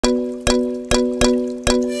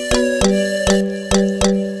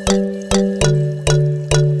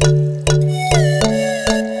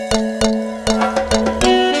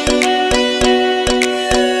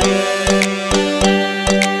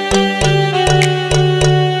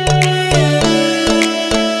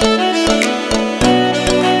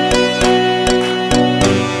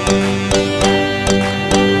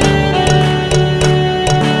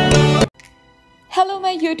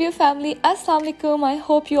Hi, Assalamu alaikum. I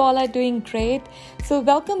hope you all are doing great. So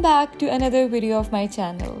welcome back to another video of my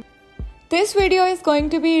channel. This video is going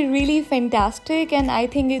to be really fantastic and I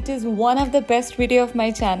think it is one of the best video of my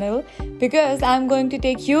channel because I'm going to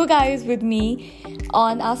take you guys with me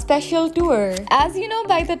on a special tour. As you know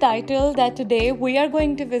by the title that today we are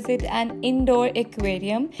going to visit an indoor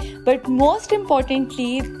aquarium, but most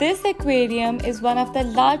importantly this aquarium is one of the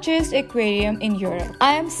largest aquarium in Europe.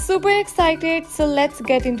 I am super excited, so let's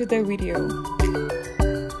get into the video.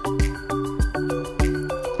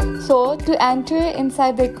 So to enter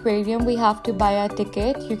inside the aquarium we have to buy a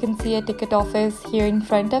ticket. You can see a ticket office here in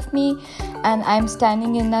front of me and I'm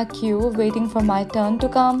standing in a queue waiting for my turn to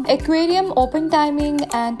come. Aquarium open timing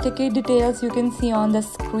and ticket details you can see on the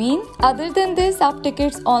screen. Other than this, आप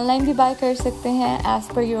tickets online भी buy कर सकते हैं as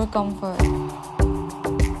per your comfort.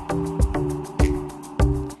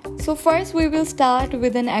 So first we will start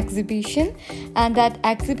with an exhibition, and that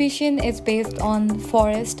exhibition is based on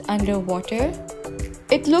forest underwater.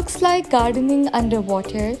 It looks like gardening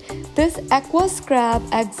underwater. This aqua scrap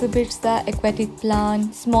exhibits the aquatic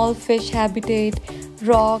plant, small fish habitat,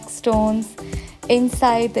 rocks, stones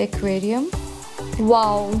inside the aquarium.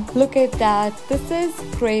 Wow, look at that. This is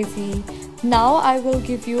crazy. Now I will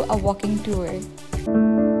give you a walking tour.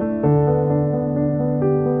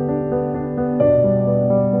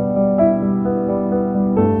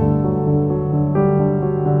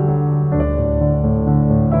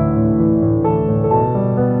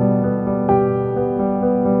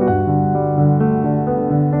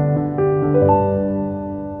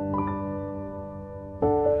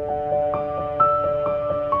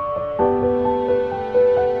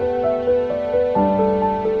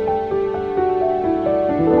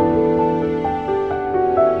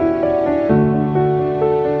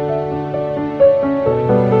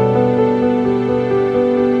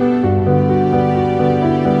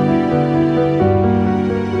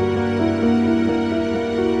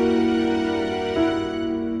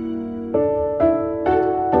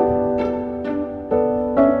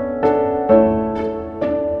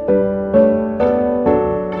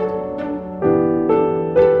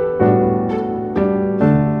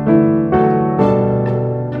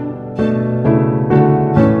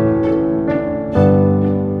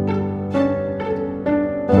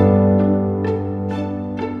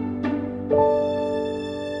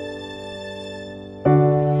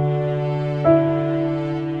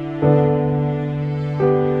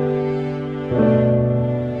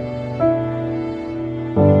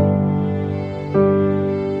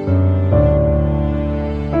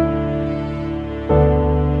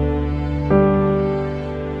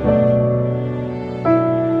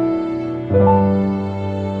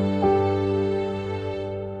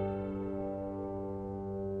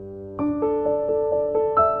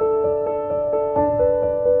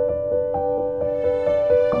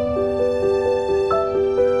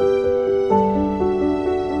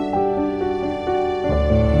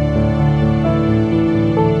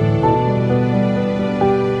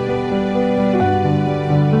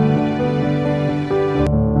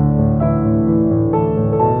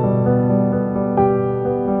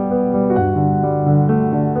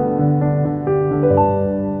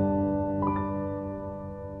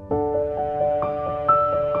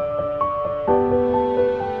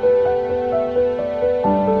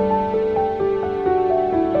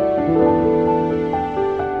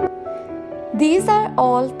 These are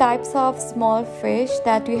all types of small fish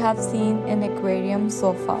that we have seen in aquarium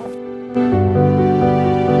so far.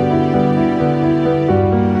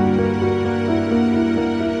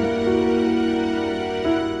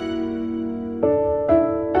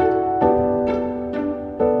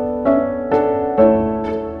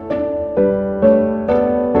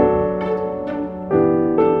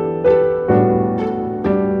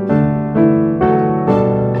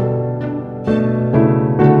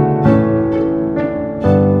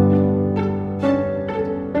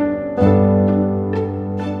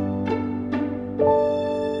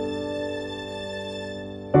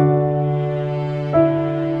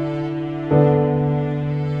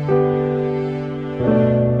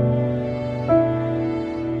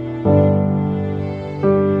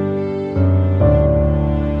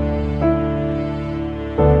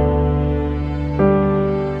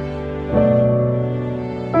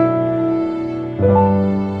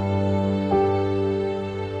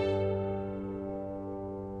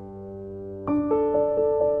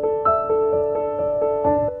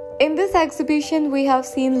 In this exhibition, we have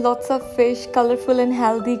seen lots of fish, colorful and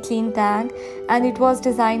healthy, clean tank, and it was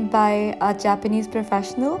designed by a Japanese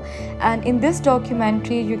professional. And in this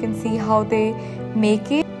documentary, you can see how they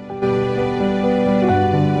make it.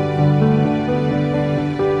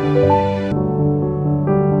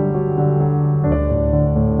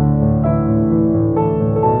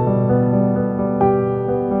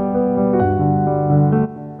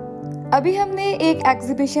 एक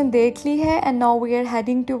exhibition देख ली है and now we are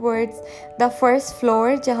heading towards the first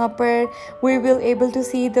floor जहाँ पर we will able to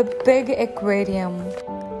see the big aquarium.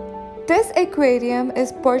 This aquarium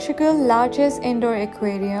is Portugal's largest indoor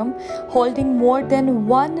aquarium, holding more than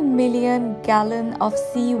 1 million gallons of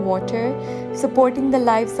sea water, supporting the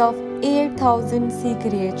lives of 8,000 sea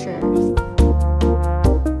creatures.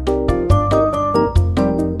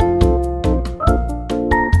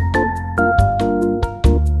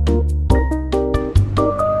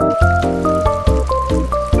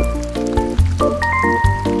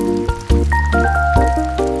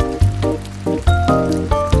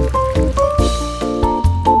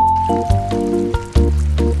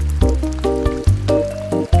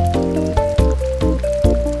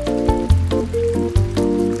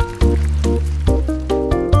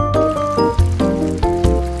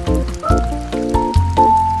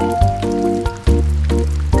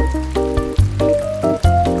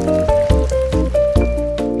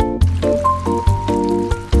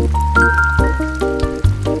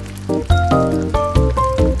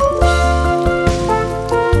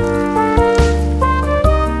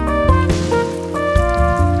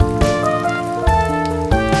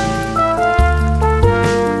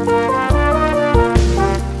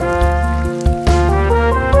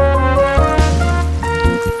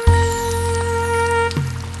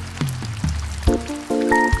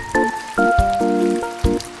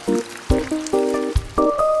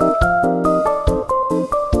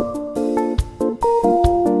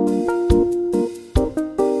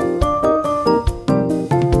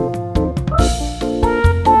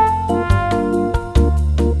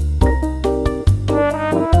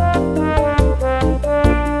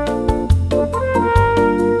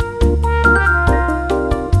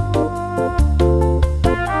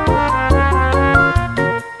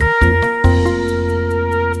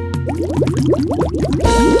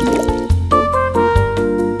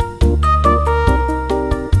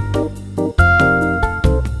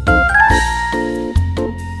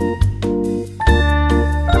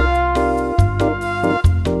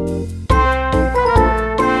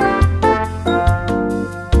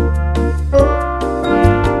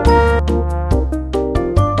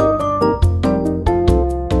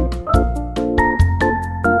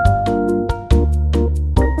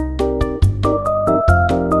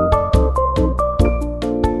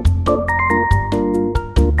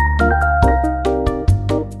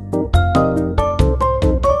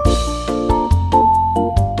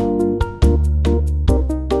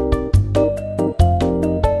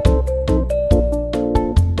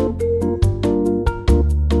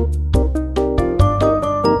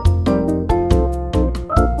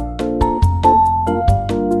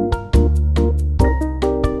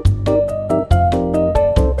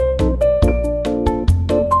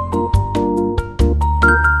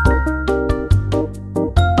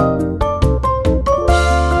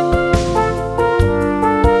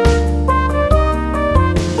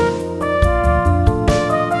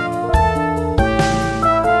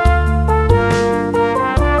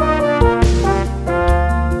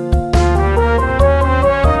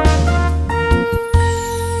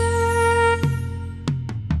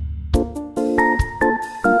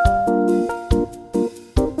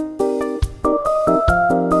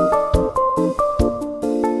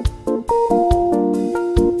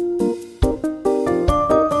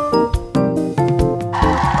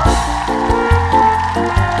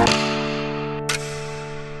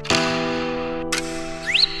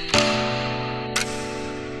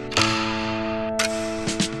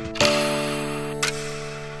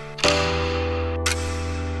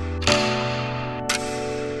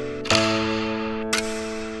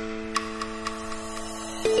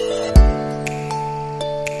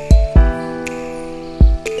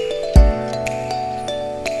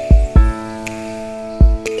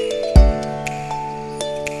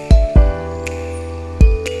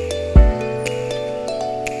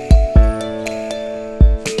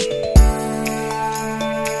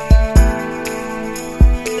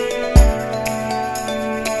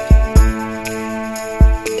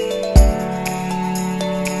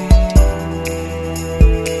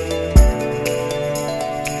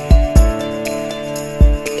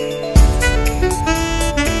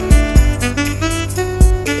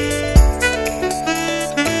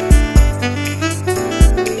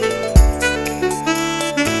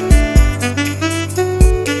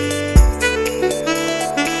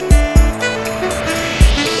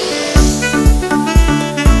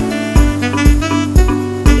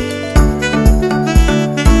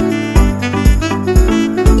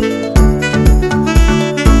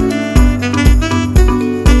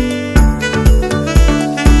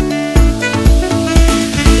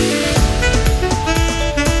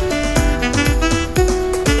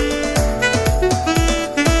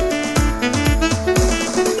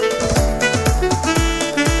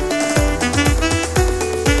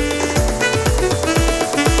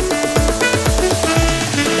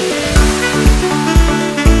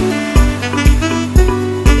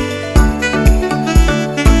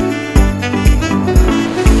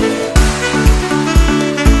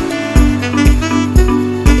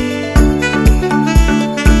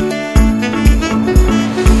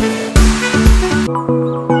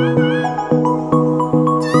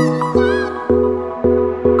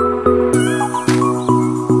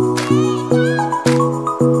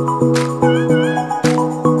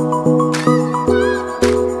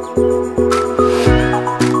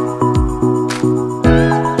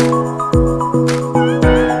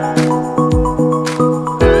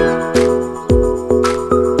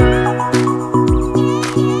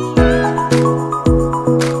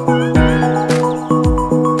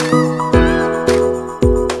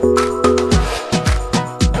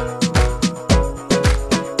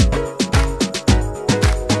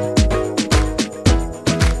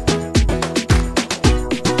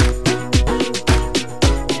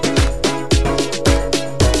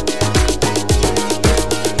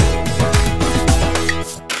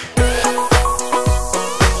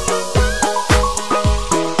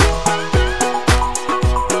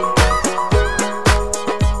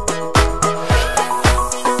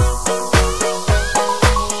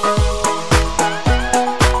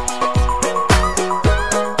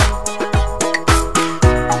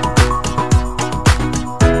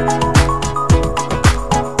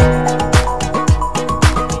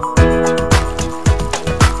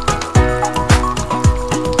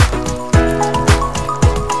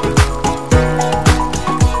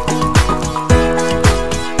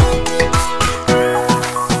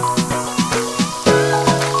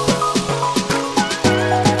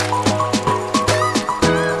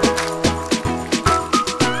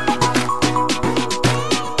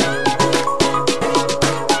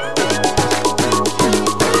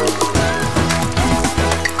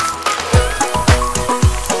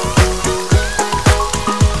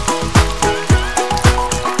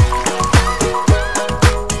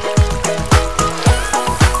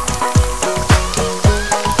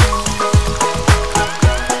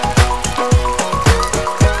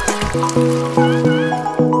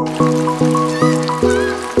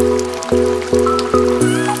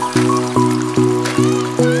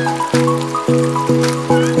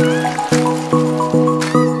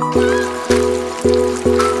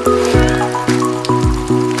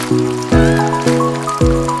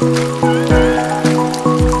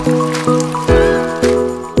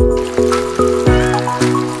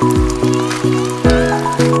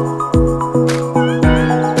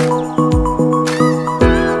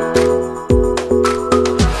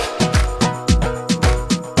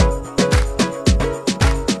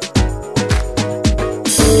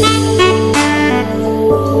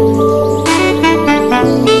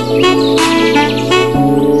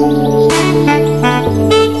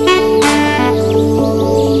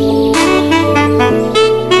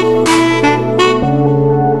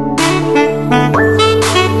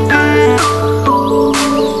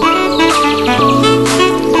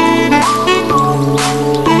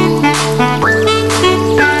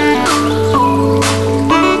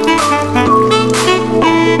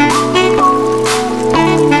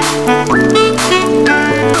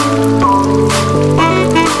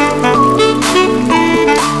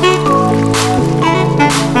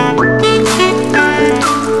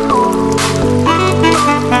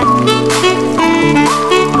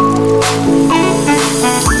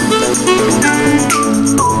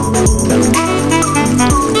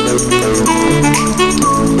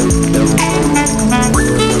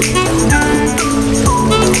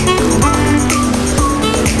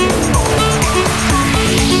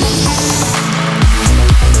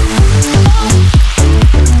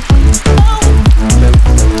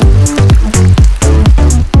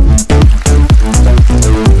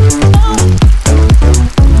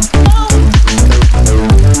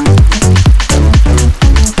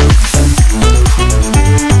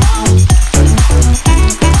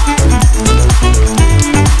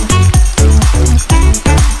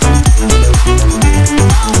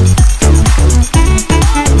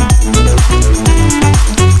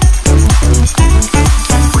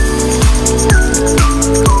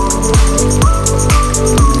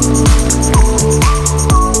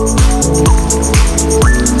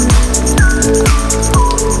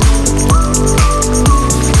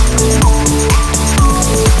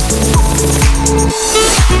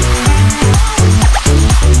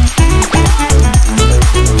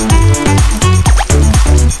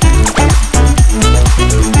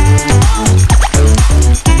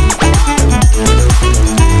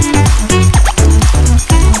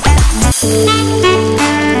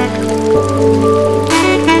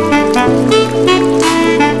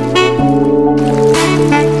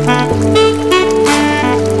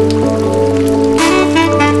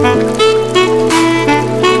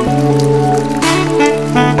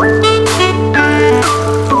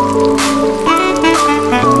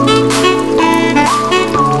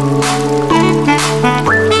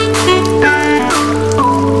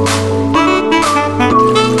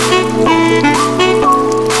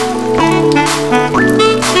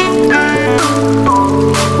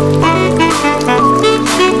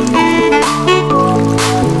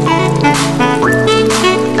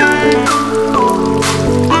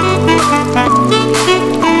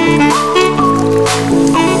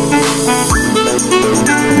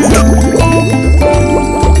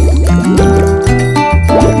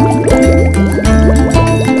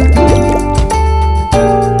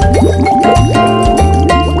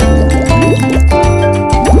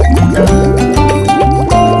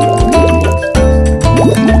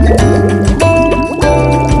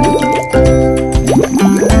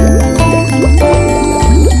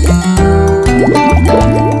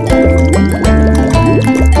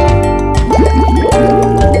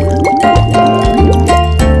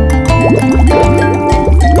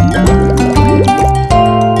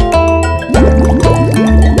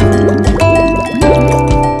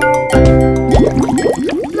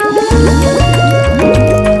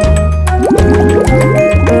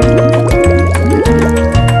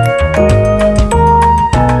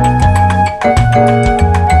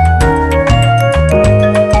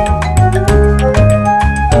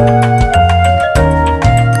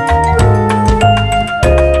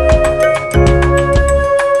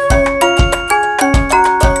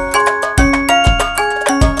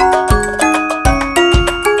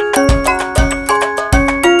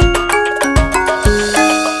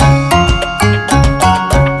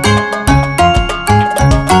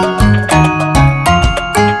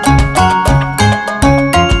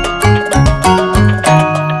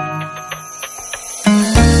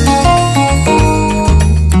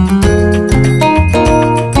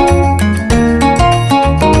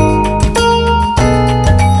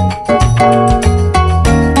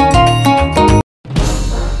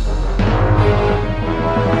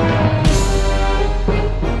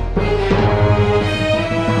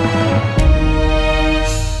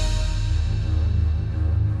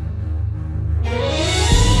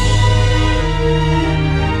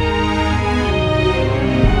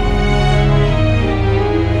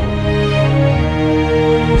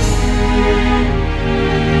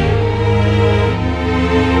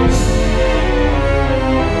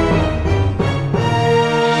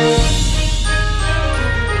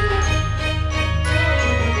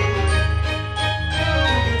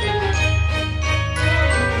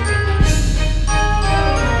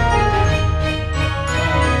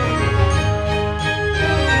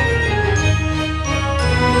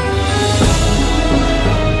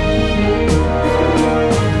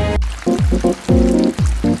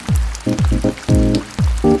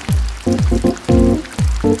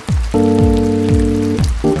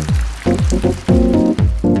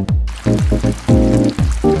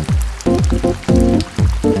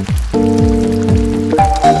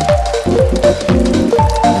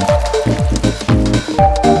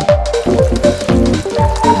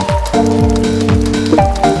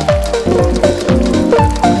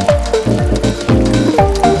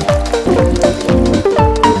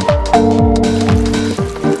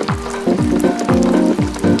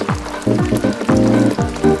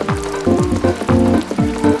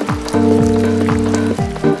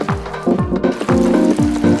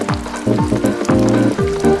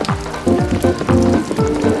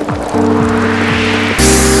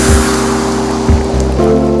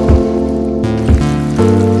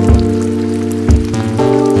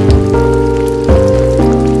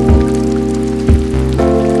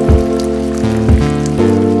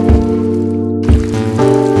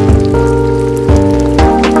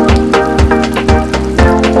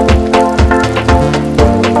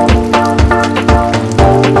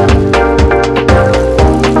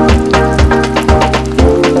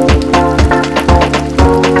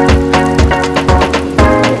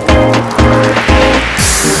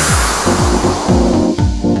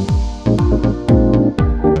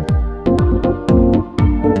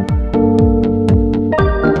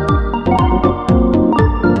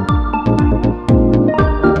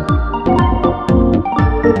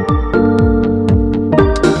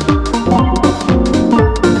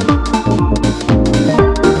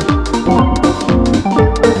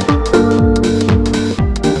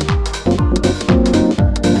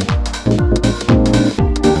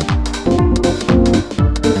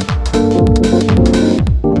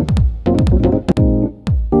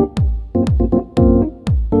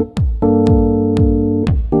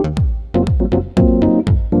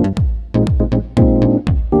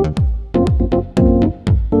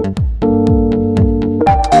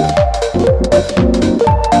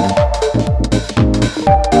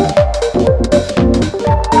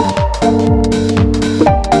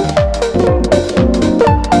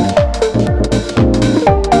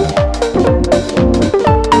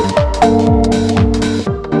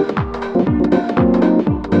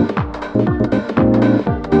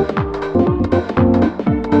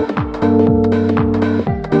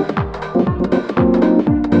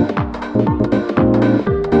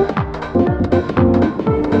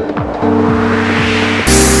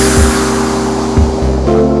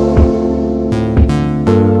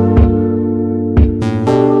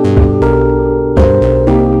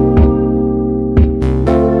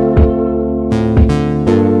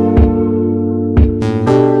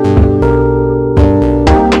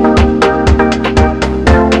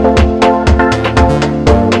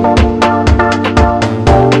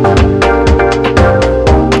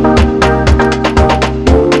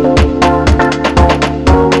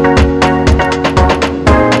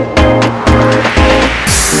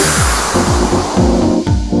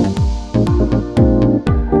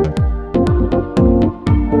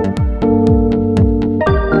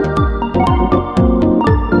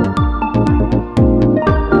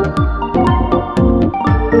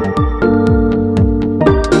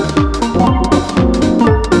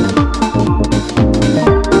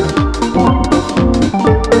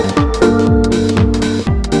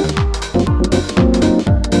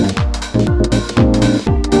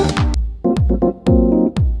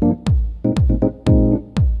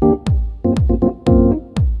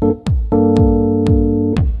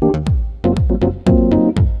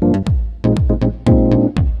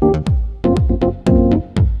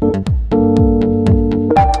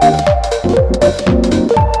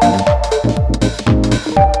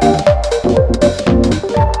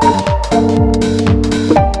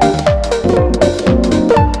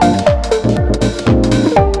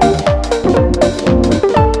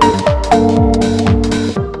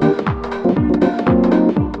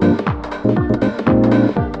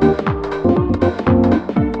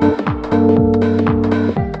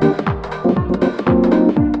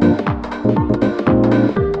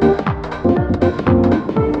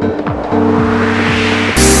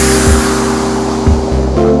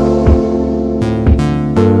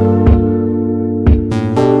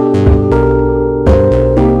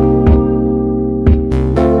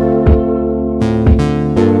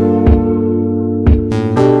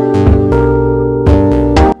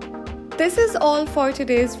 for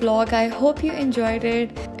today's vlog. I hope you enjoyed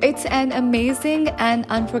it. It's an amazing and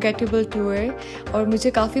unforgettable tour और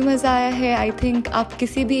मुझे काफ़ी मज़ा आया है. I think आप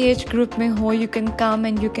किसी भी age group में हो, you can come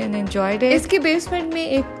and you can enjoy it. इसके बेसमेंट में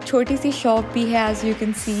एक छोटी सी शॉप भी है as you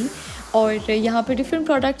can see. और यहाँ पे डिफरेंट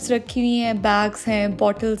प्रोडक्ट्स रखी हुई हैं, बैग्स हैं,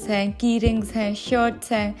 बॉटल्स हैं, की रिंग्स हैं,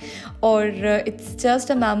 शर्ट्स हैं और इट्स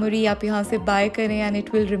जस्ट अ मेमोरी. आप यहाँ से बाय करें and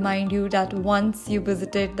it will remind you that once you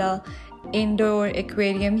visited the indoor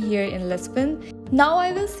aquarium here in Lisbon. Now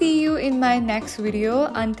I will see you in my next video.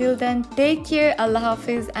 Until then, take care, Allah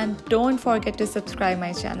Hafiz, and don't forget to subscribe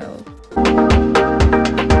my channel.